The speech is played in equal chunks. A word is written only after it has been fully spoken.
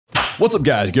What's up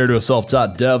guys, Garrett with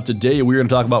SelfTaughtDev. Today we're going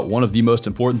to talk about one of the most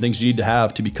important things you need to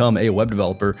have to become a web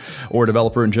developer or a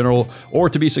developer in general, or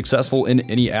to be successful in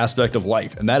any aspect of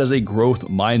life, and that is a growth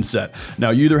mindset. Now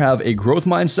you either have a growth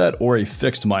mindset or a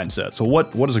fixed mindset. So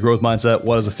what is a growth mindset?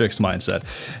 What is a fixed mindset?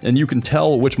 And you can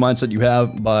tell which mindset you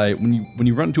have by when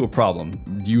you run into a problem.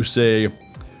 Do you say,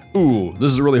 ooh,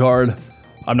 this is really hard,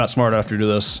 I'm not smart enough to do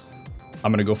this,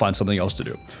 I'm gonna go find something else to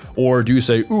do? Or do you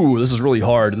say, ooh, this is really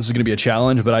hard, this is gonna be a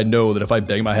challenge, but I know that if I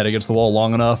bang my head against the wall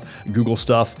long enough, Google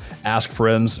stuff, ask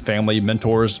friends, family,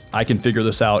 mentors, I can figure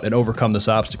this out and overcome this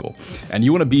obstacle. And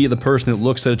you wanna be the person that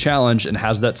looks at a challenge and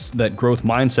has that growth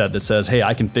mindset that says, hey,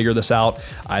 I can figure this out.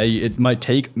 It might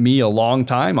take me a long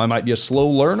time, I might be a slow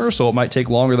learner, so it might take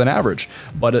longer than average,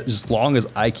 but as long as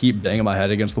I keep banging my head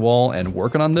against the wall and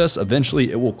working on this,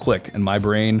 eventually it will click and my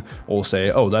brain will say,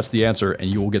 oh, that's the answer,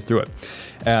 and you will get through it.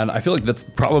 And I feel like that's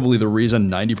probably the reason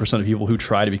 90% of people who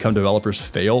try to become developers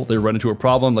fail. They run into a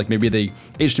problem, like maybe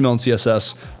HTML and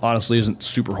CSS honestly isn't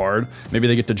super hard. Maybe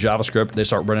they get to JavaScript, they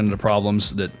start running into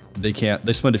problems that they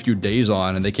spend a few days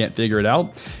on and they can't figure it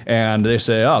out. And they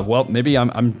say, oh, well, maybe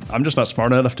I'm just not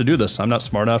smart enough to do this. I'm not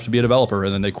smart enough to be a developer,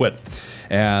 and then they quit.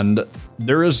 And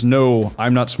there is no,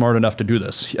 I'm not smart enough to do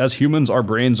this. As humans, our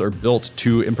brains are built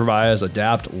to improvise,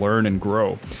 adapt, learn, and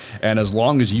grow. And as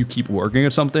long as you keep working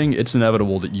at something, it's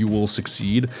inevitable that you will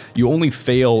succeed. You only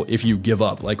fail if you give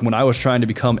up. Like when I was trying to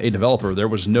become a developer, there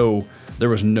was no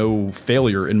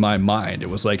failure in my mind. It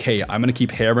was like, hey, I'm gonna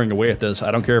keep hammering away at this.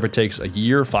 I don't care if it takes a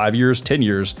year, 5 years, 10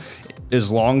 years. As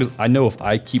long as I know if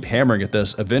I keep hammering at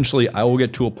this, eventually I will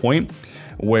get to a point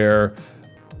where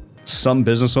some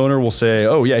business owner will say,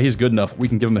 oh yeah, he's good enough, we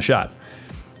can give him a shot.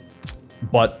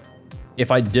 But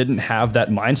if I didn't have that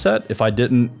mindset, if I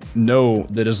didn't know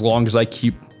that as long as I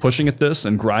keep pushing at this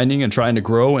and grinding and trying to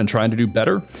grow and trying to do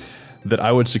better, that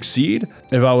I would succeed.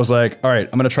 If I was like, all right,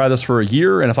 I'm gonna try this for a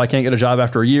year, and if I can't get a job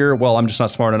after a year, well, I'm just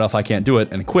not smart enough, I can't do it,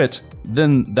 and quit,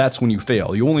 then that's when you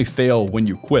fail. You only fail when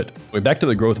you quit. Back to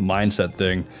the growth mindset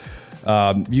thing.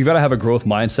 You've got to have a growth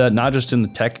mindset, not just in the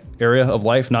tech area of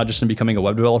life, not just in becoming a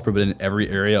web developer, but in every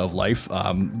area of life.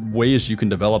 Ways you can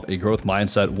develop a growth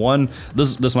mindset. One,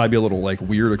 this might be a little like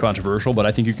weird or controversial, but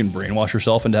I think you can brainwash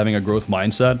yourself into having a growth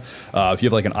mindset. If you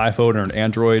have like an iPhone or an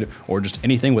Android or just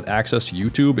anything with access to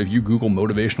YouTube, if you Google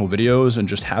motivational videos and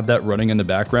just have that running in the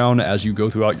background as you go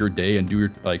throughout your day and do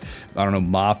your, like, I don't know,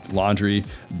 mop, laundry,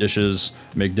 dishes,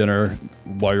 make dinner,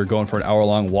 while you're going for an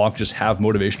hour-long walk, just have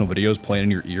motivational videos playing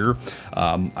in your ear.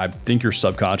 I think your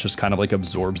subconscious kind of like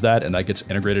absorbs that, and that gets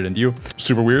integrated into you.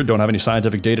 Super weird, don't have any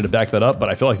scientific data to back that up, but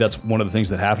I feel like that's one of the things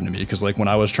that happened to me, because like when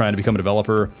I was trying to become a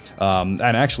developer, and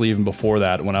actually even before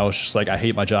that, when I was just like, I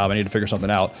hate my job, I need to figure something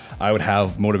out, I would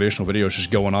have motivational videos just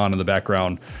going on in the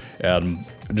background, and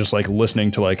just like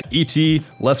listening to like E.T.,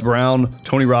 Les Brown,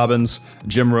 Tony Robbins,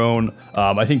 Jim Rohn.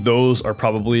 I think those are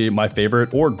probably my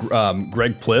favorite, or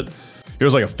Greg Plitt. He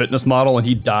was like a fitness model, and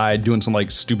he died doing some like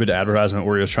stupid advertisement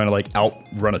where he was trying to like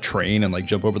outrun a train and like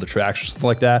jump over the tracks or something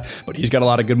like that. But he's got a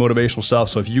lot of good motivational stuff.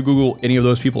 So if you Google any of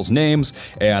those people's names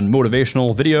and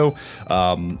motivational video,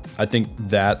 I think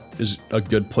that is a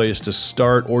good place to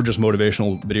start, or just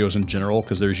motivational videos in general,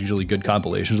 because there's usually good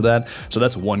compilations of that. So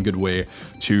that's one good way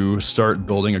to start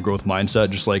building a growth mindset.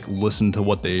 Just like listen to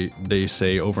what they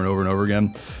say over and over and over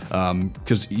again.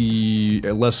 Because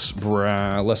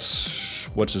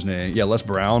what's his name? Yeah, Les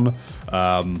Brown,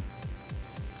 or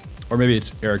maybe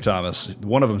it's Eric Thomas.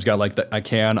 One of them's got like the I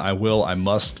can, I will, I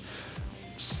must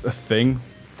thing,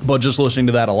 but just listening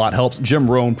to that a lot helps. Jim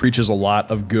Rohn preaches a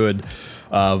lot of good,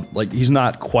 like he's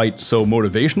not quite so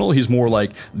motivational. He's more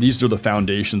like, these are the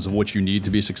foundations of what you need to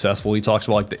be successful. He talks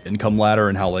about like the income ladder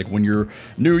and how like when you're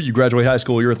new, you graduate high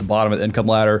school, you're at the bottom of the income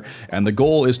ladder, and the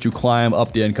goal is to climb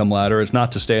up the income ladder. It's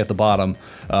not to stay at the bottom,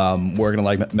 working at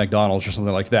like McDonald's or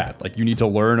something like that. Like you need to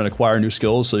learn and acquire new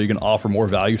skills so you can offer more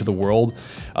value to the world,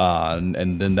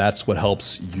 and then that's what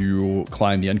helps you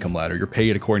climb the income ladder. You're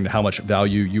paid according to how much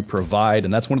value you provide,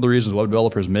 and that's one of the reasons web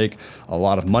developers make a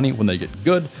lot of money when they get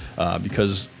good, because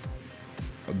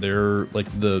they're like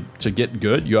to get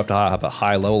good, you have to have a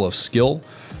high level of skill.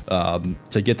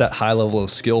 To get that high level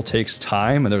of skill takes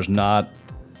time, and there's not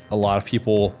a lot of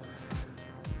people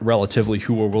relatively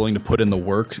who are willing to put in the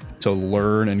work to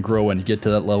learn and grow and get to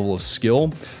that level of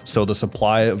skill. So the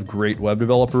supply of great web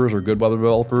developers or good web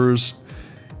developers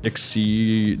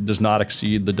does not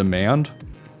exceed the demand.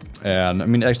 And I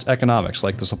mean, economics,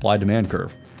 like the supply-demand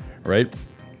curve, right?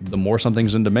 The more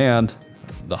something's in demand,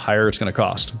 the higher it's gonna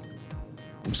cost.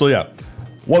 So yeah,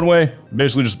 one way,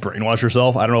 basically just brainwash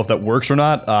yourself. I don't know if that works or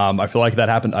not. I feel like that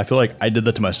happened. I feel like I did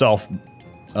that to myself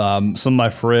Some of my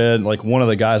friend, like one of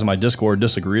the guys on my Discord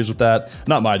disagrees with that.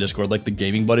 Not my Discord, like the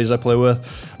gaming buddies I play with.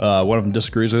 One of them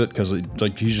disagrees with it because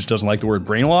like he just doesn't like the word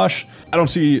brainwash. I don't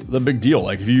see the big deal.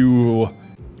 Like if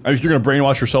you're gonna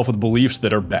brainwash yourself with beliefs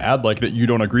that are bad, like that you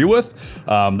don't agree with,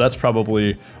 that's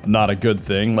probably not a good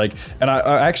thing. Like, and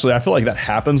I feel like that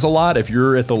happens a lot if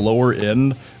you're at the lower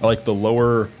end, like the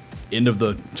lower end of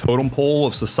the totem pole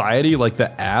of society, like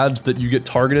the ads that you get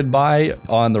targeted by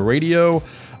on the radio.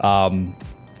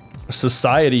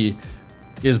 Society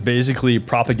is basically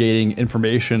propagating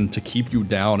information to keep you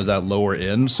down at that lower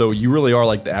end. So you really are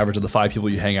like the average of the 5 people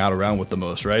you hang out around with the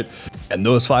most, right? And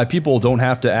those 5 people don't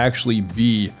have to actually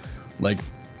be like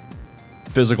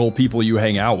physical people you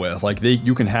hang out with. Like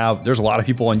there's a lot of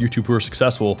people on YouTube who are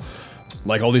successful,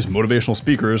 like all these motivational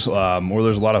speakers, or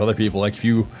there's a lot of other people. Like if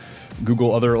you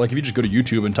Google if you just go to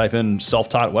YouTube and type in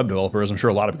self-taught web developers, I'm sure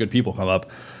a lot of good people come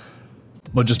up.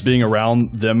 But just being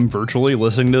around them virtually,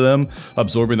 listening to them,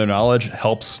 absorbing their knowledge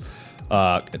helps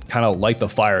kind of light the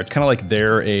fire. It's kind of like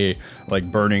they're a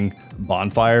burning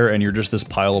bonfire and you're just this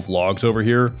pile of logs over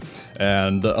here.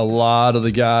 And a lot of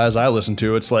the guys I listen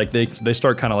to, it's like they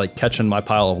start kind of like catching my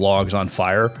pile of logs on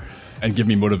fire and give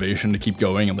me motivation to keep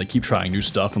going and like keep trying new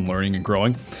stuff and learning and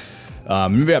growing.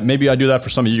 Maybe I do that for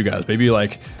some of you guys. Maybe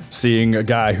like seeing a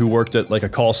guy who worked at like a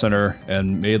call center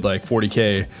and made like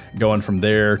 40K, going from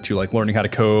there to like learning how to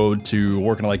code to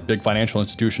working at like big financial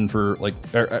institution for like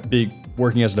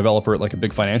working as a developer at like a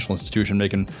big financial institution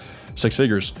making 6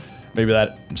 figures. Maybe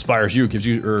that inspires you, gives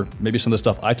you, or maybe some of the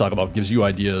stuff I talk about gives you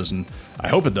ideas, and I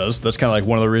hope it does. That's kind of like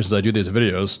one of the reasons I do these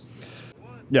videos.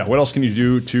 Yeah, what else can you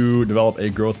do to develop a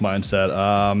growth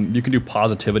mindset? You can do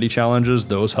positivity challenges.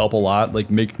 Those help a lot, like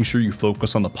making sure you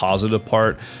focus on the positive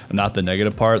part and not the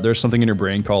negative part. There's something in your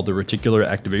brain called the reticular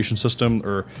activation system,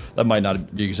 or that might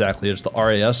not be exactly it, it's the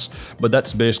RAS, but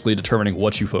that's basically determining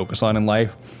what you focus on in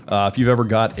life. If you've ever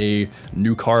got a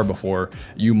new car before,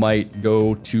 you might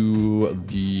go to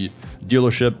the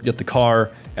dealership, get the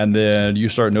car, and then you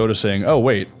start noticing, oh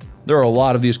wait, there are a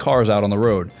lot of these cars out on the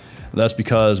road. That's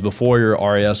because before your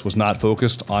RAS was not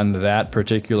focused on that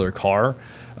particular car.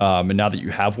 And now that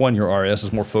you have one, your RAS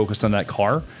is more focused on that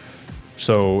car.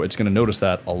 So it's gonna notice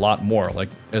that a lot more. Like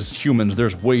as humans,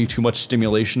 there's way too much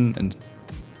stimulation and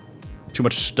too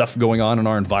much stuff going on in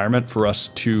our environment for us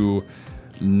to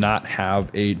not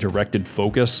have a directed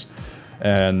focus.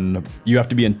 And you have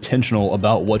to be intentional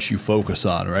about what you focus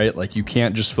on, right? Like you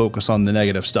can't just focus on the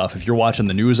negative stuff. If you're watching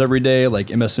the news every day, like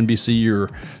MSNBC or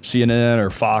CNN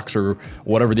or Fox or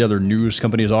whatever the other news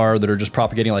companies are that are just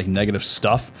propagating like negative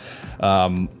stuff,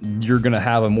 you're gonna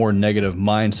have a more negative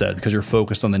mindset because you're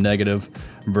focused on the negative,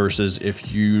 versus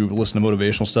if you listen to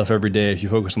motivational stuff every day, if you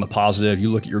focus on the positive, you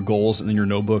look at your goals in your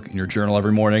notebook, in your journal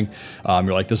every morning,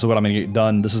 you're like, this is what I'm gonna get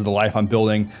done, this is the life I'm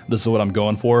building, this is what I'm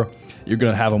going for, you're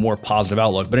gonna have a more positive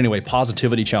outlook. But anyway,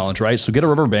 positivity challenge, right? So get a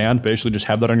rubber band, basically just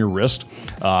have that on your wrist.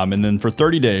 And then for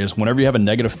 30 days, whenever you have a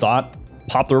negative thought,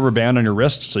 pop the rubber band on your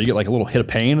wrist so you get like a little hit of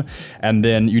pain. And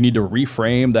then you need to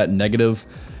reframe that negative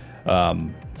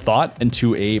thought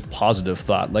into a positive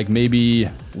thought. Like maybe,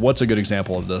 what's a good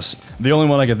example of this? The only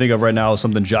one I can think of right now is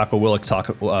something Jocko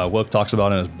Willink talks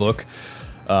about in his book.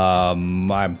 I'm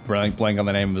blanking on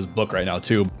the name of his book right now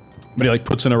too. But he like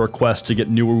puts in a request to get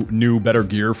new, better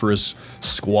gear for his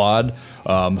squad,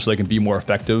 so they can be more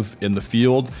effective in the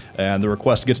field. And the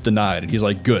request gets denied. And he's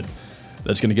like, good.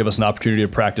 That's going to give us an opportunity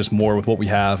to practice more with what we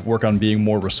have, work on being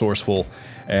more resourceful,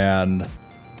 and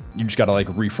you just got to like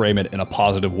reframe it in a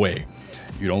positive way.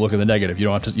 You don't look at the negative.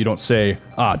 You don't say,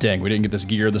 ah, dang, we didn't get this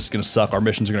gear. This is going to suck. Our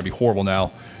missions are going to be horrible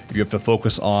now. You have to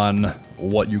focus on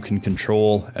what you can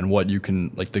control and what you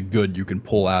can, like the good you can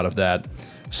pull out of that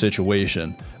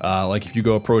situation. Like if you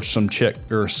go approach some chick,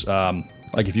 or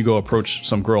like if you go approach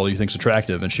some girl you think's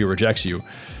attractive and she rejects you,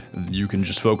 you can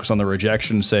just focus on the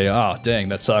rejection and say, ah, dang,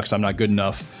 that sucks. I'm not good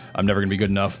enough. I'm never gonna be good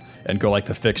enough, and go like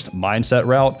the fixed mindset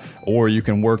route. Or you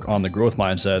can work on the growth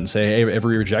mindset and say, hey,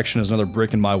 every rejection is another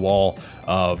brick in my wall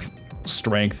of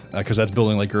strength, because that's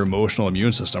building like your emotional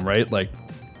immune system, right? Like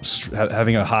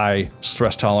having a high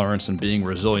stress tolerance and being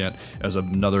resilient is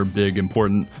another big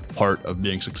important part of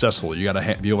being successful. You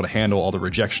gotta be able to handle all the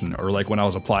rejection. Or like when I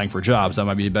was applying for jobs, that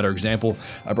might be a better example.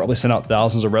 I probably sent out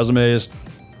thousands of resumes.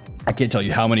 I can't tell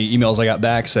you how many emails I got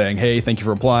back saying, hey, thank you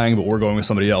for applying, but we're going with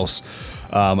somebody else.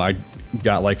 I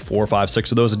got like 4, 5,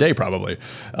 6 of those a day probably.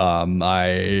 I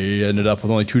ended up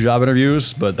with only 2 job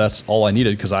interviews, but that's all I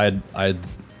needed because I had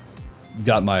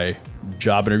got my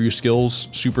job interview skills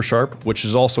super sharp, which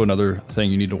is also another thing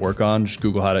you need to work on. Just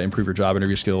Google how to improve your job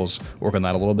interview skills, work on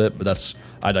that a little bit, but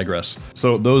I digress.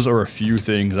 So those are a few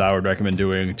things I would recommend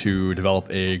doing to develop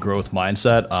a growth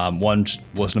mindset. One,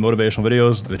 listen to motivational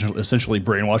videos, essentially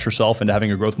brainwash yourself into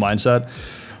having a growth mindset.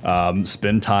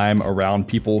 Spend time around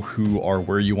people who are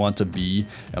where you want to be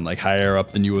and like higher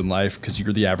up than you in life, because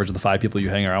you're the average of the 5 people you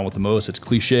hang around with the most. It's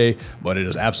cliche, but it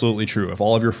is absolutely true. If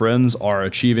all of your friends are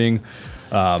achieving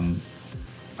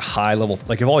high level,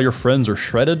 like if all your friends are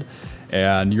shredded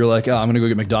and you're like, oh, I'm gonna go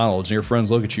get McDonald's, and your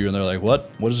friends look at you and they're like,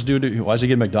 what does this dude do? Why is he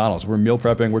getting McDonald's? We're meal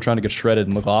prepping, we're trying to get shredded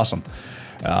and look awesome.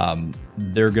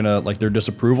 They're gonna, like, their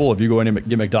disapproval if you go in and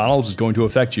get McDonald's is going to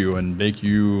affect you and make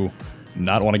you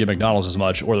not want to get McDonald's as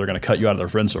much, or they're going to cut you out of their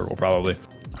friend circle probably.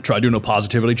 Try doing a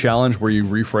positivity challenge where you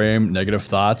reframe negative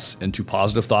thoughts into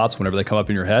positive thoughts whenever they come up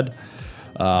in your head.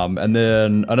 And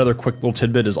then another quick little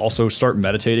tidbit is also start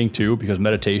meditating too, because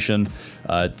meditation,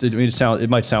 it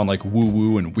might sound like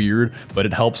woo-woo and weird, but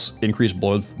it helps increase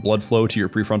blood flow to your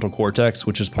prefrontal cortex,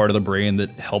 which is part of the brain that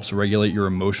helps regulate your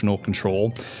emotional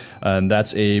control. And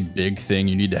that's a big thing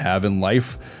you need to have in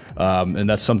life. And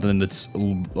that's something that's a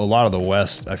lot of the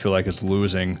West, I feel like, is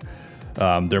losing.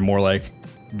 They're more like,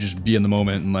 just be in the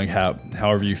moment and like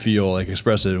however you feel, like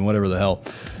express it and whatever the hell.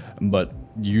 But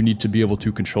you need to be able to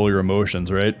control your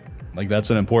emotions, right? Like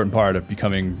that's an important part of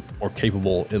becoming more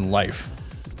capable in life.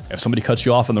 If somebody cuts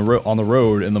you off on the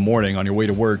road in the morning on your way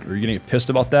to work, are you gonna get pissed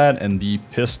about that and be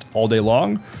pissed all day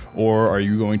long? Or are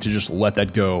you going to just let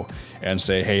that go and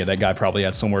say, hey, that guy probably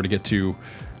had somewhere to get to.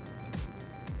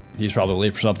 He's probably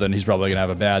late for something. He's probably gonna have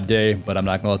a bad day, but I'm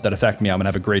not gonna let that affect me. I'm gonna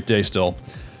have a great day still,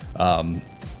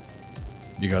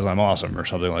 because I'm awesome or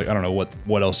something. Like, I don't know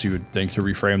what else you would think to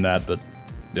reframe that, but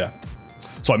yeah.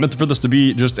 So I meant for this to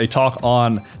be just a talk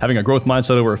on having a growth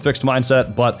mindset over a fixed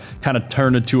mindset, but kind of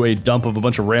turned into a dump of a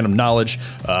bunch of random knowledge.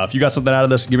 If you got something out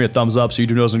of this, give me a thumbs up so you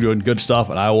do know I'm doing good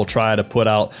stuff, and I will try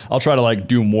to I'll try to like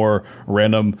do more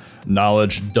random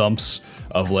knowledge dumps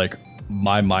of like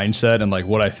my mindset and like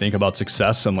what I think about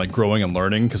success and like growing and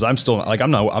learning, because I'm still like,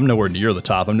 I'm nowhere near the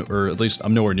top, or at least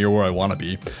I'm nowhere near where I want to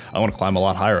be. I want to climb a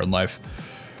lot higher in life.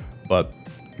 But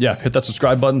yeah, hit that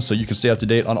subscribe button so you can stay up to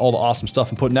date on all the awesome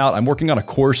stuff I'm putting out. I'm working on a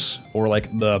course, or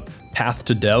like the path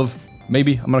to dev,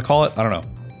 maybe I'm gonna call it, I don't know.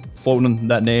 Floating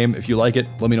that name. If you like it,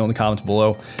 let me know in the comments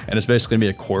below. And it's basically gonna be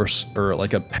a course, or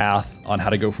like a path on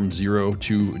how to go from 0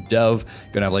 to dev.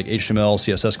 Gonna have like HTML,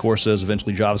 CSS courses,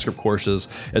 eventually JavaScript courses.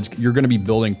 You're gonna be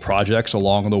building projects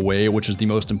along the way, which is the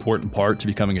most important part to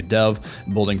becoming a dev.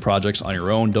 Building projects on your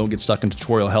own. Don't get stuck in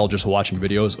tutorial hell just watching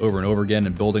videos over and over again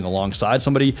and building alongside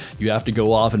somebody. You have to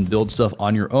go off and build stuff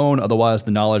on your own. Otherwise,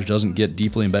 the knowledge doesn't get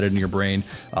deeply embedded in your brain.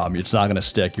 It's not gonna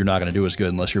stick. You're not gonna do as good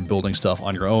unless you're building stuff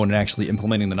on your own and actually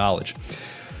implementing the knowledge.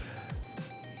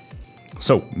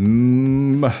 So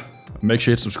make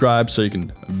sure you hit subscribe so you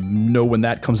can know when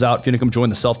that comes out. If you want to come join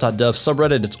the SelfTaughtDev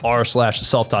subreddit, it's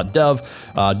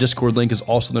r/selftaught.dev. Discord link is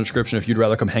also in the description if you'd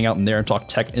rather come hang out in there and talk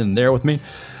tech in there with me.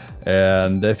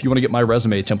 And if you want to get my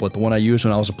resume template, the one I used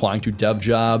when I was applying to dev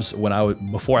jobs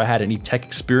before I had any tech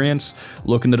experience,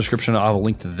 look in the description. I'll have a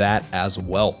link to that as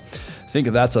well. I think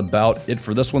that's about it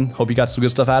for this one. Hope you got some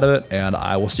good stuff out of it, and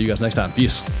I will see you guys next time.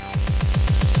 Peace.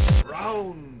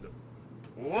 Round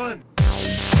 1.